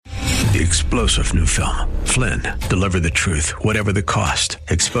the explosive new film, Flynn, Deliver the Truth, Whatever the Cost,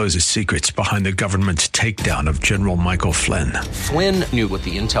 exposes secrets behind the government's takedown of General Michael Flynn. Flynn knew what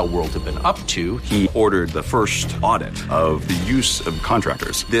the intel world had been up to. He ordered the first audit of the use of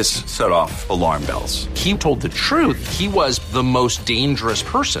contractors. This set off alarm bells. He told the truth. He was the most dangerous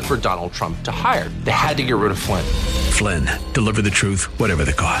person for Donald Trump to hire. They had to get rid of Flynn. Flynn, Deliver the Truth, Whatever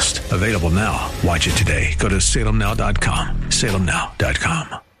the Cost. Available now. Watch it today. Go to salemnow.com.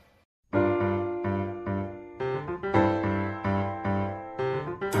 salemnow.com.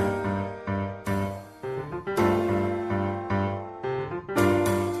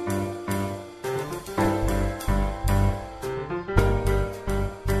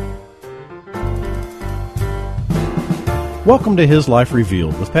 Welcome to His Life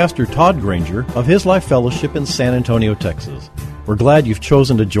Revealed with Pastor Todd Granger of His Life Fellowship in San Antonio, Texas. We're glad you've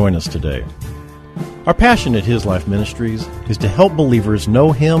chosen to join us today. Our passion at His Life Ministries is to help believers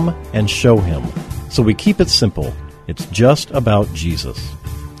know Him and show Him. So we keep it simple. It's just about Jesus.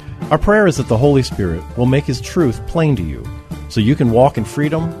 Our prayer is that the Holy Spirit will make His truth plain to you so you can walk in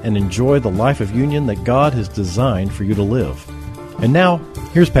freedom and enjoy the life of union that God has designed for you to live. And now,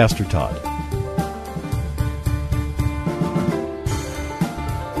 here's Pastor Todd.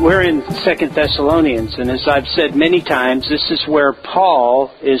 We're in 2 Thessalonians, and as I've said many times, this is where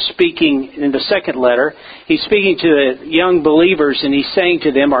Paul is speaking in the second letter. He's speaking to the young believers, and he's saying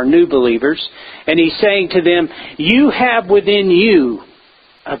to them, our new believers, and he's saying to them, you have within you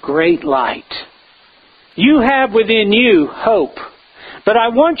a great light. You have within you hope. But I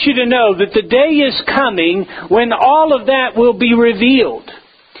want you to know that the day is coming when all of that will be revealed.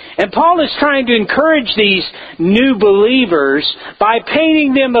 And Paul is trying to encourage these new believers by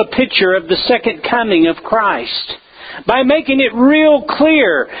painting them a picture of the second coming of Christ. By making it real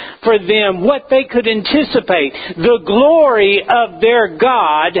clear for them what they could anticipate. The glory of their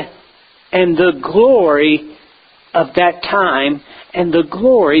God and the glory of that time and the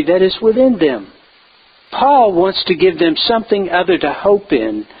glory that is within them. Paul wants to give them something other to hope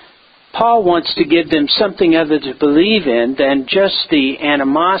in. Paul wants to give them something other to believe in than just the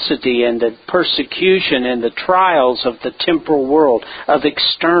animosity and the persecution and the trials of the temporal world, of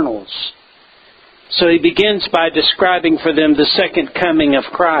externals. So he begins by describing for them the second coming of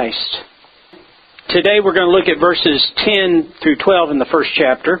Christ. Today we're going to look at verses 10 through 12 in the first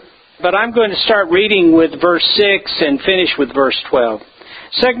chapter, but I'm going to start reading with verse 6 and finish with verse 12.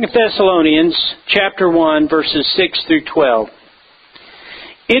 2 Thessalonians chapter 1, verses 6 through 12.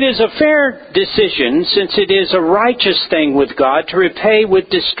 It is a fair decision, since it is a righteous thing with God to repay with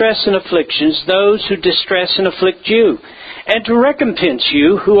distress and afflictions those who distress and afflict you, and to recompense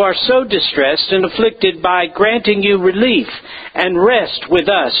you who are so distressed and afflicted by granting you relief and rest with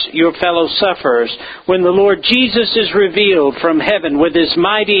us, your fellow sufferers, when the Lord Jesus is revealed from heaven with His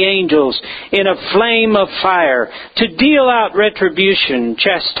mighty angels in a flame of fire, to deal out retribution,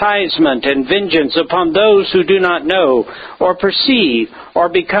 chastisement, and vengeance upon those who do not know or perceive or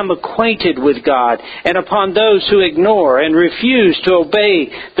become acquainted with God, and upon those who ignore and refuse to obey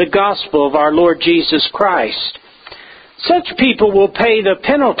the gospel of our Lord Jesus Christ. Such people will pay the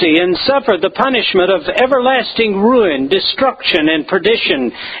penalty and suffer the punishment of everlasting ruin, destruction, and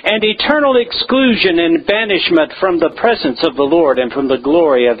perdition, and eternal exclusion and banishment from the presence of the Lord and from the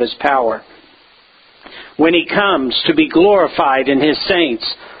glory of His power. When He comes to be glorified in His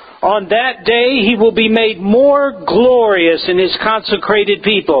saints, on that day He will be made more glorious in His consecrated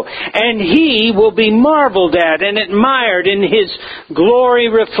people, and He will be marveled at and admired in His glory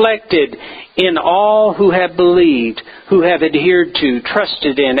reflected in all who have believed, who have adhered to,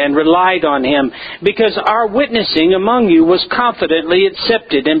 trusted in, and relied on Him, because our witnessing among you was confidently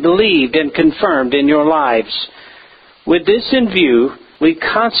accepted and believed and confirmed in your lives. With this in view, we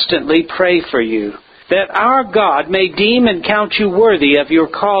constantly pray for you, that our God may deem and count you worthy of your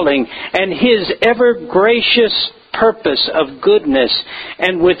calling, and His ever gracious purpose of goodness,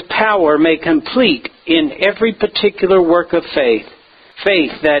 and with power may complete in every particular work of faith.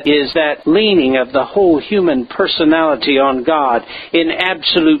 Faith, that is, that leaning of the whole human personality on God in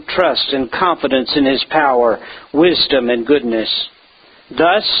absolute trust and confidence in His power, wisdom, and goodness.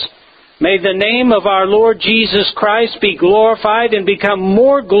 Thus, may the name of our Lord Jesus Christ be glorified and become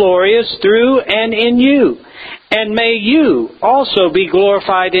more glorious through and in you. And may you also be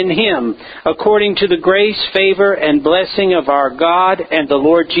glorified in Him, according to the grace, favor, and blessing of our God and the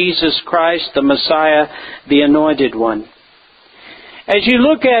Lord Jesus Christ, the Messiah, the Anointed One. As you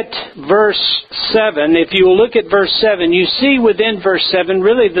look at verse 7, if you will look at verse 7, you see within verse 7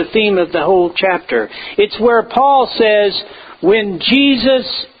 really the theme of the whole chapter. It's where Paul says, when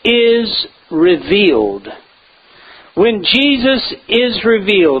Jesus is revealed. When Jesus is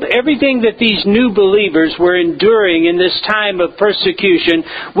revealed, everything that these new believers were enduring in this time of persecution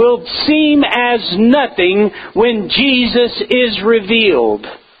will seem as nothing when Jesus is revealed.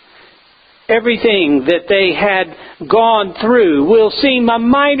 Everything that they had gone through will seem a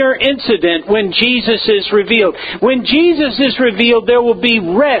minor incident when Jesus is revealed. When Jesus is revealed, there will be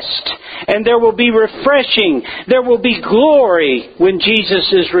rest and there will be refreshing. There will be glory when Jesus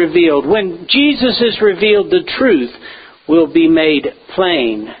is revealed. When Jesus is revealed, the truth will be made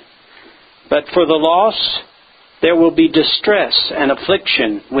plain. But for the lost, there will be distress and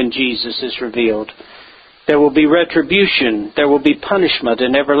affliction when Jesus is revealed. There will be retribution, there will be punishment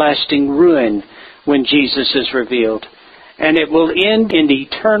and everlasting ruin when Jesus is revealed. And it will end in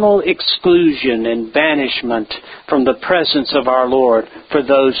eternal exclusion and banishment from the presence of our Lord for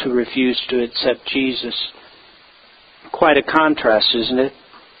those who refuse to accept Jesus. Quite a contrast, isn't it?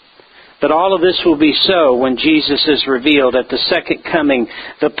 But all of this will be so when Jesus is revealed at the second coming,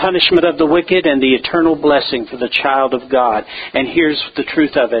 the punishment of the wicked and the eternal blessing for the child of God. And here's the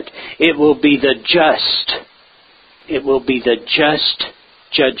truth of it. It will be the just. It will be the just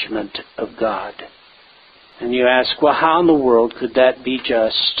judgment of God. And you ask, well, how in the world could that be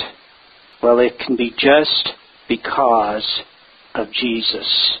just? Well, it can be just because of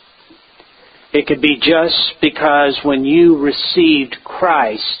Jesus. It could be just because when you received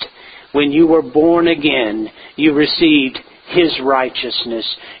Christ, when you were born again, you received His righteousness.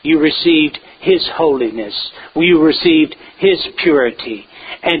 You received His holiness. You received His purity.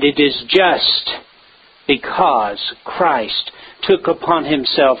 And it is just because Christ took upon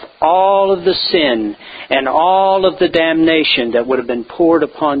Himself all of the sin and all of the damnation that would have been poured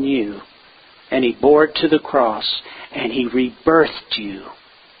upon you. And He bore it to the cross and He rebirthed you.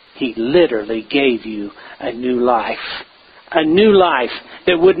 He literally gave you a new life. A new life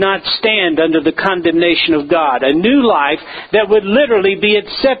that would not stand under the condemnation of God. A new life that would literally be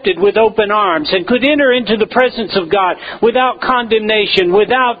accepted with open arms and could enter into the presence of God without condemnation,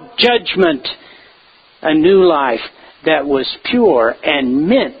 without judgment. A new life that was pure and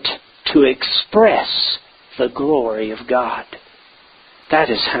meant to express the glory of God. That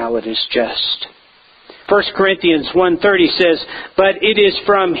is how it is just. 1 Corinthians 1:30 says, "But it is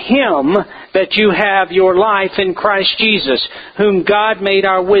from Him that you have your life in Christ Jesus, whom God made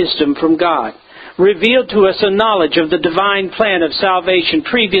our wisdom from God, revealed to us a knowledge of the divine plan of salvation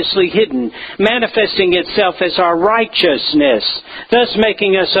previously hidden, manifesting itself as our righteousness, thus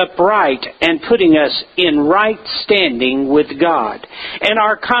making us upright and putting us in right standing with God, and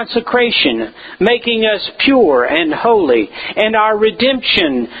our consecration, making us pure and holy, and our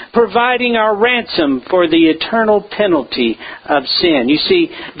redemption, providing our ransom for the eternal penalty of sin." You see,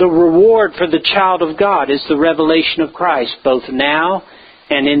 the reward for the child of God is the revelation of Christ, both now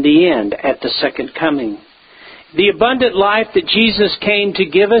and in the end, at the second coming. The abundant life that Jesus came to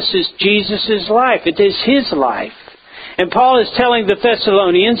give us is Jesus' life. It is His life. And Paul is telling the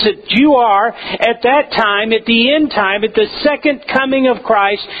Thessalonians that you are, at that time, at the end time, at the second coming of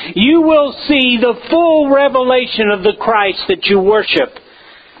Christ, you will see the full revelation of the Christ that you worship.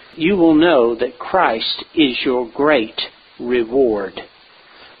 You will know that Christ is your great reward.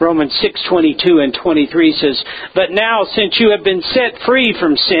 Romans 6:22 and 23 says, "But now, since you have been set free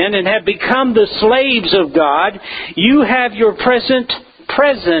from sin and have become the slaves of God, you have your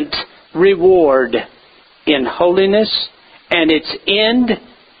present reward in holiness, and its end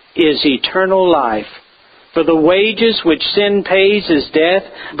is eternal life. For the wages which sin pays is death,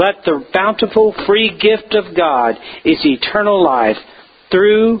 but the bountiful free gift of God is eternal life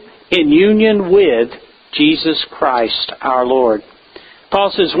through in union with Jesus Christ our Lord." Paul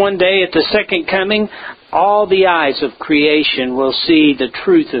says one day at the second coming, all the eyes of creation will see the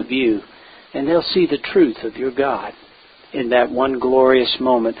truth of you. And they'll see the truth of your God in that one glorious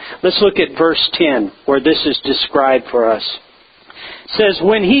moment. Let's look at verse 10, where this is described for us. It says,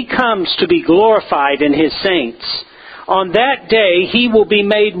 "When He comes to be glorified in His saints, on that day He will be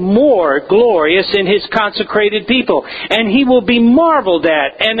made more glorious in His consecrated people, and He will be marveled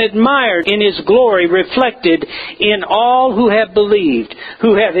at and admired in His glory reflected in all who have believed,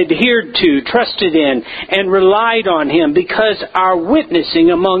 who have adhered to, trusted in, and relied on Him, because our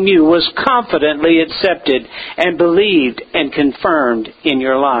witnessing among you was confidently accepted and believed and confirmed in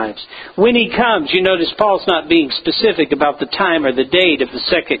your lives." When He comes, you notice Paul's not being specific about the time or the date of the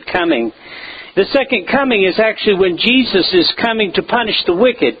second coming. The second coming is actually when Jesus is coming to punish the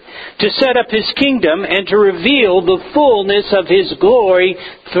wicked, to set up His kingdom, and to reveal the fullness of His glory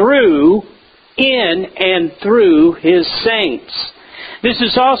in and through His saints. This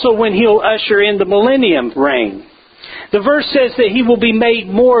is also when He'll usher in the millennium reign. The verse says that He will be made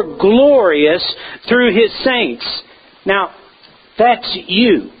more glorious through His saints. Now, that's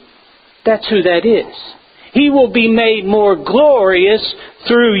you. That's who that is. He will be made more glorious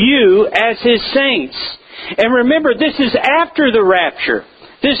through you as His saints. And remember, this is after the rapture.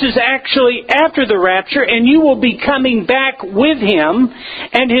 This is actually after the rapture, and you will be coming back with Him,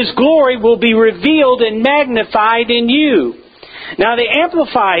 and His glory will be revealed and magnified in you. Now, the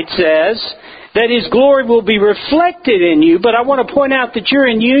Amplified says that His glory will be reflected in you, but I want to point out that you're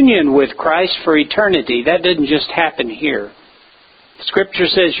in union with Christ for eternity. That didn't just happen here. Scripture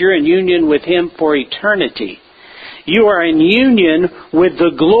says you're in union with Him for eternity. You are in union with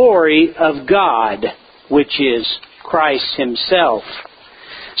the glory of God, which is Christ Himself.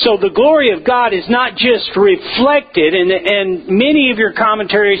 So the glory of God is not just reflected, and many of your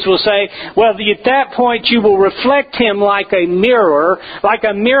commentaries will say, well, at that point you will reflect Him like a mirror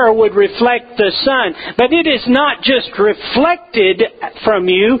would reflect the sun. But it is not just reflected from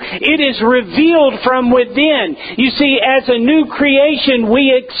you, it is revealed from within. You see, as a new creation,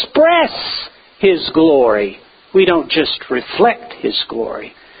 we express His glory. We don't just reflect His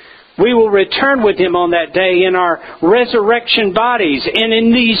glory. We will return with Him on that day in our resurrection bodies and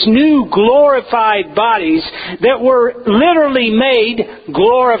in these new glorified bodies that were literally made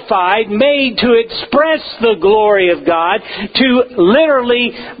glorified, made to express the glory of God, to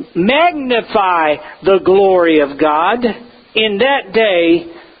literally magnify the glory of God. In that day,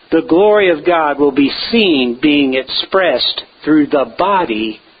 the glory of God will be seen being expressed through the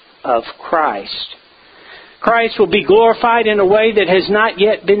body of Christ. Christ will be glorified in a way that has not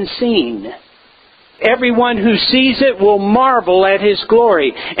yet been seen. Everyone who sees it will marvel at His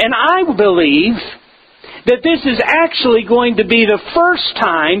glory. And I believe that this is actually going to be the first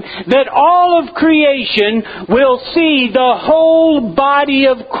time that all of creation will see the whole body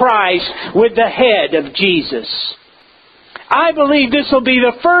of Christ with the head of Jesus. I believe this will be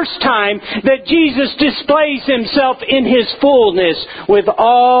the first time that Jesus displays Himself in His fullness with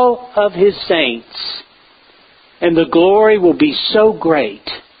all of His saints. And the glory will be so great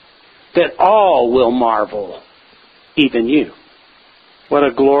that all will marvel, even you. What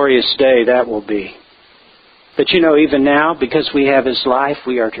a glorious day that will be. But you know, even now, because we have His life,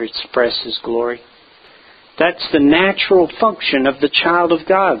 we are to express His glory. That's the natural function of the child of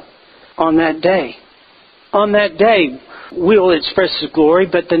God on that day. On that day, we'll express His glory,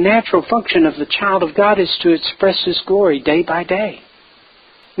 but the natural function of the child of God is to express His glory day by day.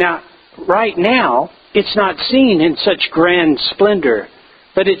 Now, right now, it's not seen in such grand splendor,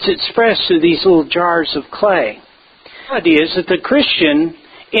 but it's expressed through these little jars of clay. The idea is that the Christian,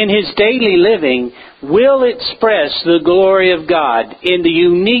 in his daily living, will express the glory of God in the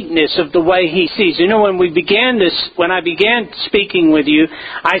uniqueness of the way he sees. You know, when I began speaking with you,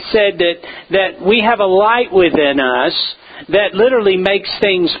 I said that we have a light within us that literally makes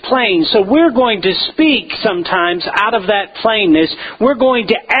things plain. So we're going to speak sometimes out of that plainness. We're going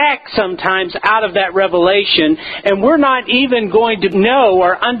to act sometimes out of that revelation. And we're not even going to know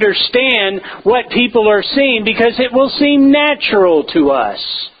or understand what people are seeing because it will seem natural to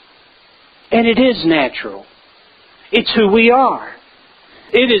us. And it is natural. It's who we are.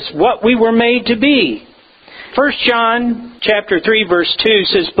 It is what we were made to be. 1 John chapter 3 verse 2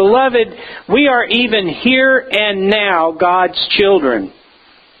 says, Beloved, we are even here and now God's children.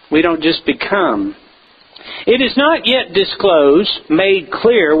 We don't just become. It is not yet disclosed, made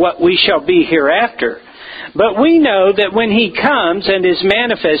clear what we shall be hereafter. But we know that when He comes and is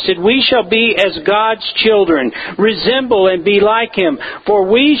manifested, we shall be as God's children, resemble and be like Him.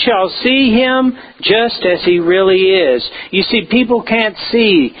 For we shall see Him just as He really is. You see, people can't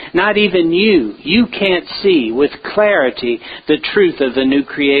see, not even you. You can't see with clarity the truth of the new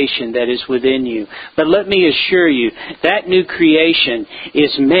creation that is within you. But let me assure you, that new creation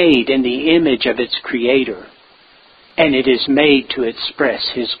is made in the image of its Creator. And it is made to express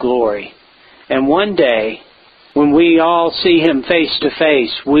His glory. And one day, when we all see Him face to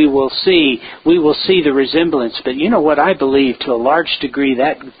face, we will see the resemblance. But you know what? I believe to a large degree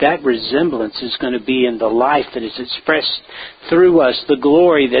that resemblance is going to be in the life that is expressed through us, the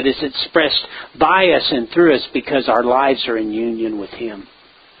glory that is expressed by us and through us because our lives are in union with Him.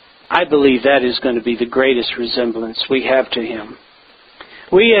 I believe that is going to be the greatest resemblance we have to Him.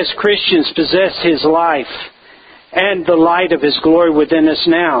 We as Christians possess His life and the light of His glory within us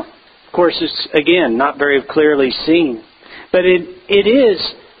now. Of course, it's, again, not very clearly seen. But it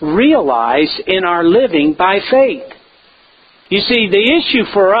is realized in our living by faith. You see, the issue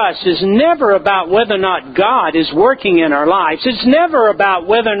for us is never about whether or not God is working in our lives. It's never about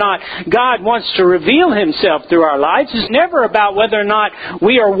whether or not God wants to reveal Himself through our lives. It's never about whether or not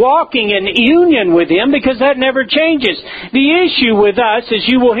we are walking in union with Him, because that never changes. The issue with us, as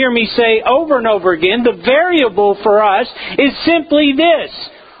you will hear me say over and over again, the variable for us is simply this: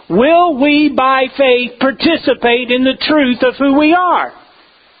 will we by faith participate in the truth of who we are?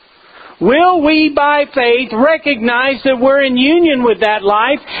 Will we, by faith, recognize that we're in union with that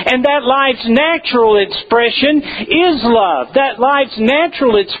life, and that life's natural expression is love? That life's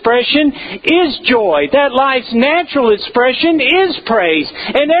natural expression is joy. That life's natural expression is praise.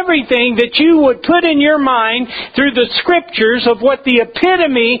 And everything that you would put in your mind through the Scriptures of what the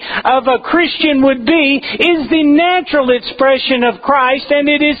epitome of a Christian would be is the natural expression of Christ, and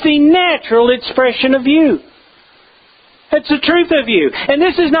it is the natural expression of you. That's the truth of you. And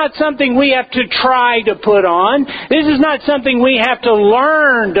this is not something we have to try to put on. This is not something we have to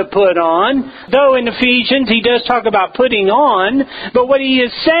learn to put on. Though in Ephesians he does talk about putting on. But what he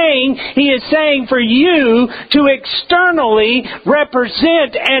is saying for you to externally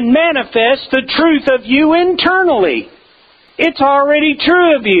represent and manifest the truth of you internally. It's already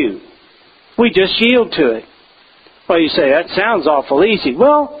true of you. We just yield to it. Well, you say, that sounds awful easy.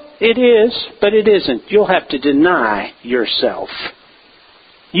 Well, it is, but it isn't. You'll have to deny yourself.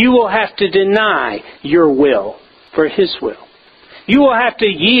 You will have to deny your will for His will. You will have to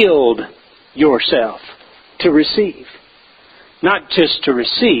yield yourself to receive. Not just to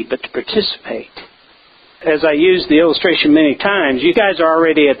receive, but to participate. As I used the illustration many times, you guys are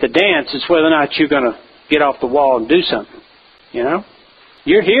already at the dance. It's whether or not you're going to get off the wall and do something. You know?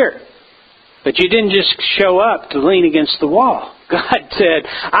 You're here. But you didn't just show up to lean against the wall. God said,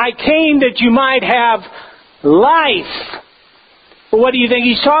 I came that you might have life. But what do you think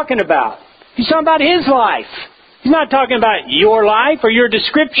He's talking about? He's talking about His life. He's not talking about your life or your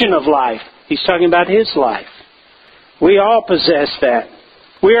description of life. He's talking about His life. We all possess that.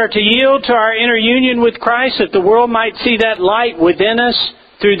 We are to yield to our inner union with Christ that the world might see that light within us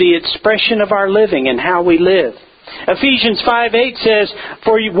through the expression of our living and how we live. Ephesians 5:8 says,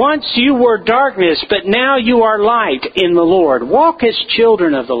 for once you were darkness, but now you are light in the Lord. Walk as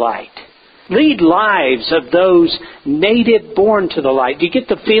children of the light. Lead lives of those native born to the light. Do you get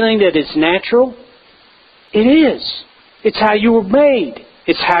the feeling that it's natural? It is. It's how you were made.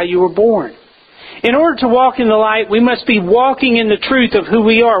 It's how you were born. In order to walk in the light, we must be walking in the truth of who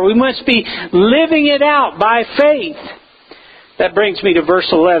we are. We must be living it out by faith. That brings me to verse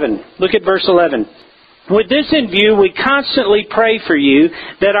 11. Look at verse 11. With this in view, we constantly pray for you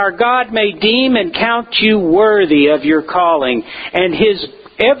that our God may deem and count you worthy of your calling and His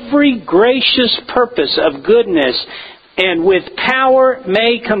every gracious purpose of goodness, and with power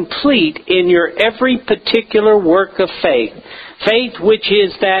may complete in your every particular work of faith. Faith, which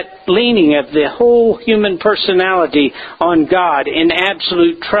is that leaning of the whole human personality on God in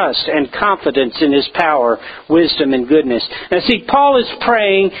absolute trust and confidence in His power, wisdom, and goodness. Now see, Paul is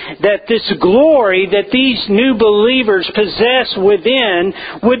praying that this glory that these new believers possess within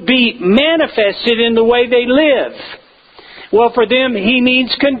would be manifested in the way they live. Well, for them, he means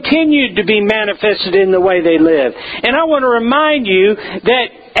continued to be manifested in the way they live. And I want to remind you that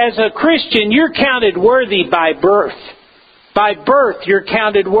as a Christian, you're counted worthy by birth. By birth, you're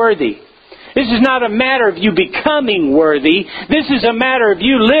counted worthy. This is not a matter of you becoming worthy. This is a matter of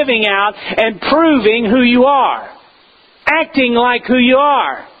you living out and proving who you are. Acting like who you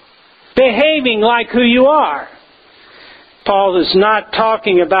are. Behaving like who you are. Paul is not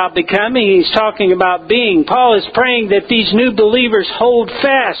talking about becoming, he's talking about being. Paul is praying that these new believers hold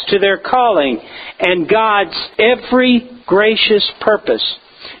fast to their calling and God's every gracious purpose.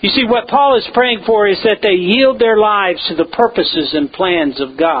 You see, what Paul is praying for is that they yield their lives to the purposes and plans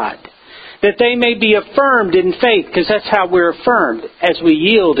of God. That they may be affirmed in faith, because that's how we're affirmed, as we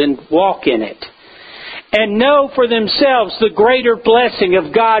yield and walk in it. And know for themselves the greater blessing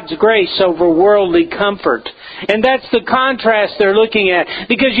of God's grace over worldly comfort. And that's the contrast they're looking at.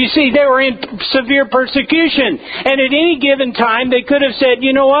 Because you see, they were in severe persecution. And at any given time, they could have said,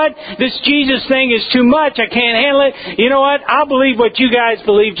 you know what? This Jesus thing is too much. I can't handle it. You know what? I'll believe what you guys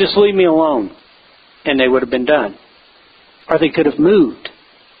believe. Just leave me alone. And they would have been done. Or they could have moved.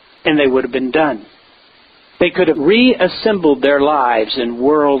 And they would have been done. They could have reassembled their lives in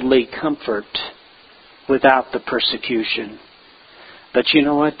worldly comfort without the persecution. But you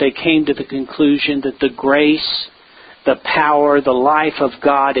know what? They came to the conclusion that the grace the power, the life of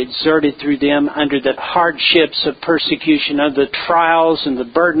God exerted through them under the hardships of persecution, under the trials and the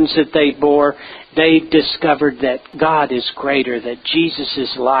burdens that they bore, they discovered that God is greater, that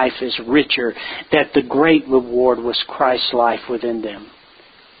Jesus' life is richer, that the great reward was Christ's life within them.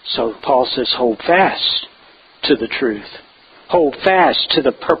 So Paul says, hold fast to the truth. Hold fast to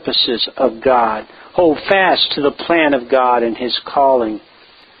the purposes of God. Hold fast to the plan of God and His calling.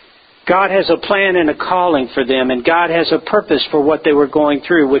 God has a plan and a calling for them, and God has a purpose for what they were going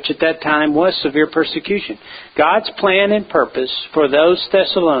through, which at that time was severe persecution. God's plan and purpose for those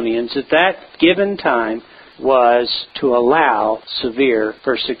Thessalonians at that given time was to allow severe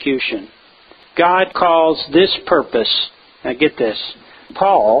persecution. God calls this purpose, now get this,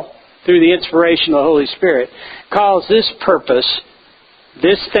 Paul, through the inspiration of the Holy Spirit, calls this purpose,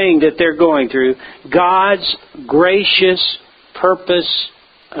 this thing that they're going through, God's gracious purpose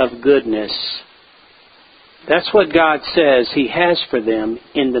of goodness. That's what God says He has for them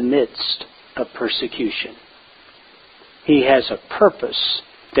in the midst of persecution. He has a purpose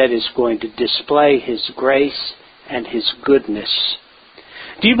that is going to display His grace and His goodness.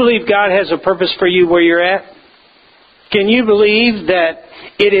 Do you believe God has a purpose for you where you're at? Can you believe that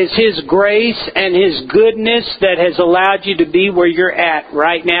it is His grace and His goodness that has allowed you to be where you're at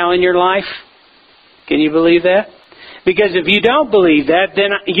right now in your life? Can you believe that? Because if you don't believe that, then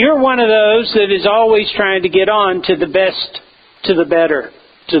you're one of those that is always trying to get on to the best, to the better,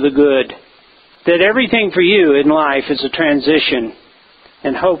 to the good. That everything for you in life is a transition,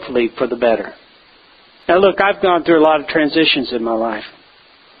 and hopefully for the better. Now look, I've gone through a lot of transitions in my life.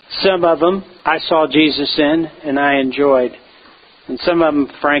 Some of them I saw Jesus in and I enjoyed. And some of them,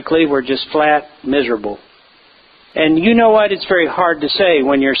 frankly, were just flat miserable. And you know what? It's very hard to say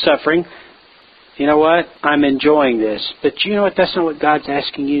when you're suffering, you know what? I'm enjoying this. But you know what? That's not what God's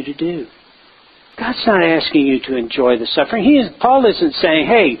asking you to do. God's not asking you to enjoy the suffering. Paul isn't saying,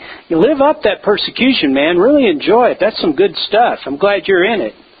 hey, you live up that persecution, man. Really enjoy it. That's some good stuff. I'm glad you're in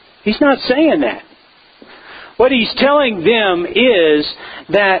it. He's not saying that. What he's telling them is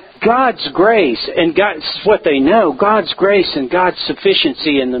that God's grace, and God's what they know, God's grace and God's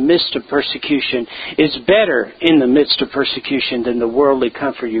sufficiency in the midst of persecution is better in the midst of persecution than the worldly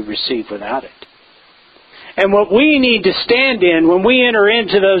comfort you receive without it. And what we need to stand in when we enter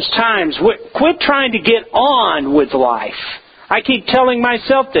into those times, quit trying to get on with life. I keep telling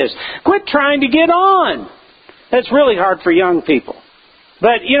myself this. Quit trying to get on. That's really hard for young people.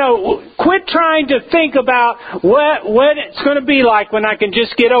 But, quit trying to think about what it's going to be like when I can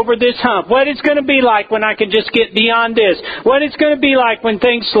just get over this hump. What it's going to be like when I can just get beyond this. What it's going to be like when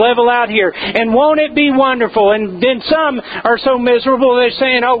things level out here. And won't it be wonderful? And then some are so miserable they're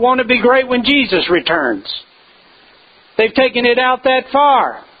saying, oh, won't it be great when Jesus returns? They've taken it out that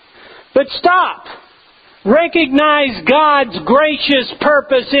far. But stop. Recognize God's gracious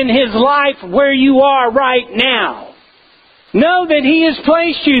purpose in His life where you are right now. Know that He has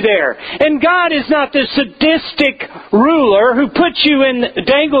placed you there. And God is not the sadistic ruler who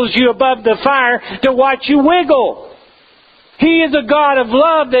dangles you above the fire to watch you wiggle. He is a God of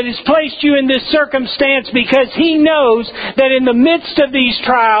love that has placed you in this circumstance because He knows that in the midst of these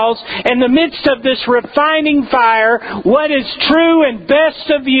trials, in the midst of this refining fire, what is true and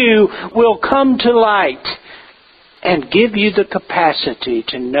best of you will come to light and give you the capacity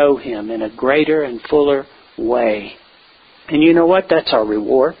to know Him in a greater and fuller way. And you know what? That's our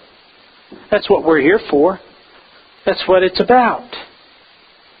reward. That's what we're here for. That's what it's about.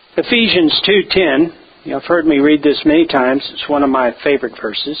 Ephesians 2:10. You've heard me read this many times. It's one of my favorite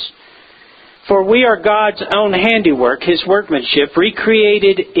verses. For we are God's own handiwork, His workmanship,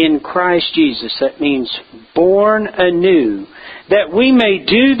 recreated in Christ Jesus. That means born anew, that we may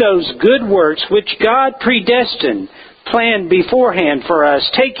do those good works which God predestined, planned beforehand for us,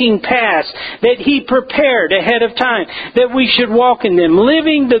 taking paths that He prepared ahead of time, that we should walk in them,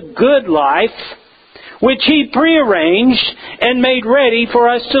 living the good life which He prearranged and made ready for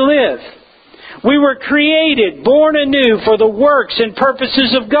us to live. We were created, born anew for the works and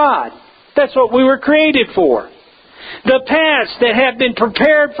purposes of God. That's what we were created for. The paths that have been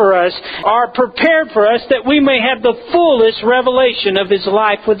prepared for us are prepared for us that we may have the fullest revelation of His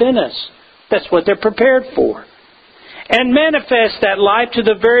life within us. That's what they're prepared for. And manifest that life to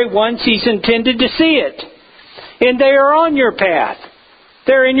the very ones He's intended to see it. And they are on your path.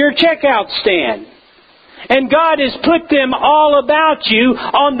 They're in your checkout stand. And God has put them all about you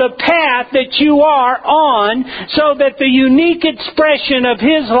on the path that you are on so that the unique expression of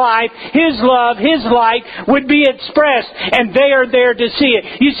His life, His love, His light would be expressed. And they are there to see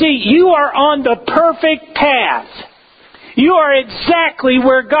it. You see, you are on the perfect path. You are exactly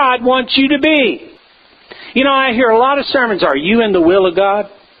where God wants you to be. You know, I hear a lot of sermons, are you in the will of God?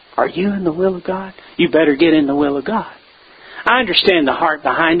 Are you in the will of God? You better get in the will of God. I understand the heart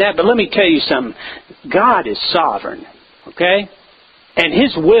behind that, but let me tell you something. God is sovereign, okay? And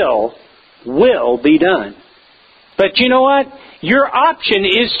His will be done. But you know what? Your option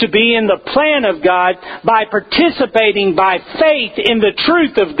is to be in the plan of God by participating by faith in the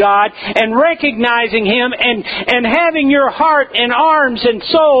truth of God and recognizing Him and having your heart and arms and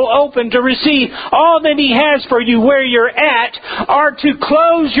soul open to receive all that He has for you where you're at, or to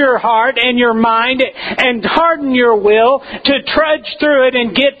close your heart and your mind and harden your will to trudge through it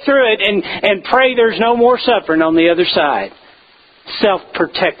and get through it and pray there's no more suffering on the other side.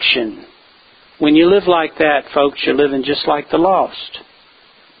 Self-protection. When you live like that, folks, you're living just like the lost.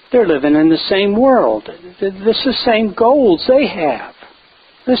 They're living in the same world. It's the same goals they have.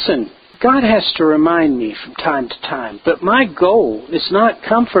 Listen, God has to remind me from time to time, but my goal is not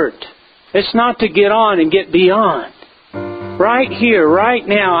comfort. It's not to get on and get beyond. Right here, right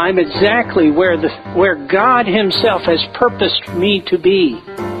now, I'm exactly where God Himself has purposed me to be.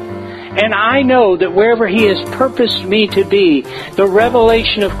 And I know that wherever He has purposed me to be, the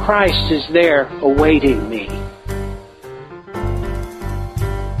revelation of Christ is there awaiting me.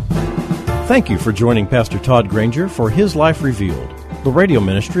 Thank you for joining Pastor Todd Granger for His Life Revealed, the radio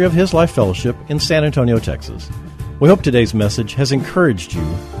ministry of His Life Fellowship in San Antonio, Texas. We hope today's message has encouraged you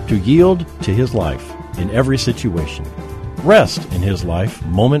to yield to His life in every situation, rest in His life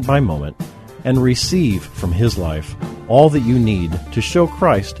moment by moment, and receive from His life all that you need to show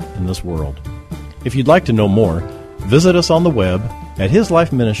Christ in this world. If you'd like to know more, visit us on the web at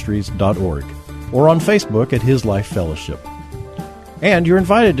hislifeministries.org or on Facebook at His Life Fellowship. And you're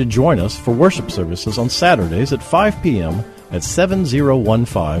invited to join us for worship services on Saturdays at 5 p.m. at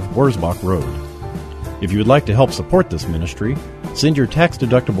 7015 Wurzbach Road. If you would like to help support this ministry, send your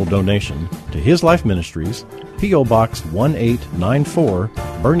tax-deductible donation to His Life Ministries, P.O. Box 1894,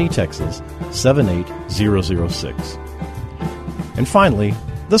 Boerne, Texas, 78006. And finally,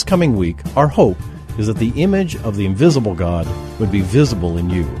 this coming week, our hope is that the image of the invisible God would be visible in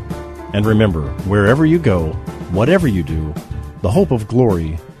you. And remember, wherever you go, whatever you do, the hope of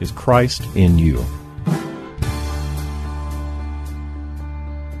glory is Christ in you.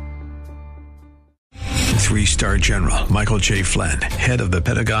 Three-star General Michael J. Flynn, head of the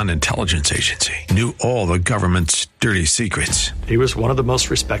Pentagon Intelligence Agency, knew all the government's dirty secrets. He was one of the most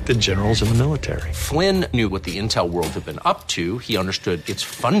respected generals in the military. Flynn knew what the intel world had been up to. He understood its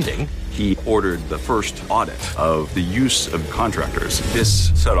funding. He ordered the first audit of the use of contractors.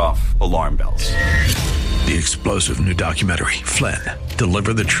 This set off alarm bells. The explosive new documentary, Flynn,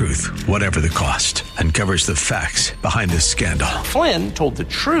 Deliver the Truth, Whatever the Cost, uncovers the facts behind this scandal. Flynn told the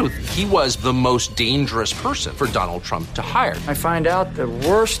truth. He was the most dangerous person for Donald Trump to hire. I find out the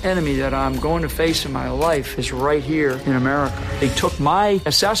worst enemy that I'm going to face in my life is right here in America. They took my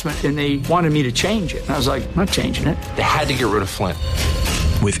assessment and they wanted me to change it. And I was like, I'm not changing it. They had to get rid of Flynn.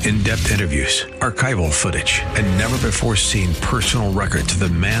 With in-depth interviews, archival footage, and never-before-seen personal records of the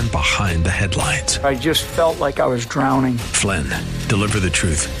man behind the headlines. I just felt like I was drowning. Flynn, Deliver the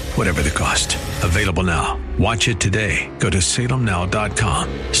Truth, Whatever the Cost. Available now. Watch it today. Go to salemnow.com.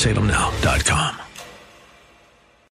 salemnow.com.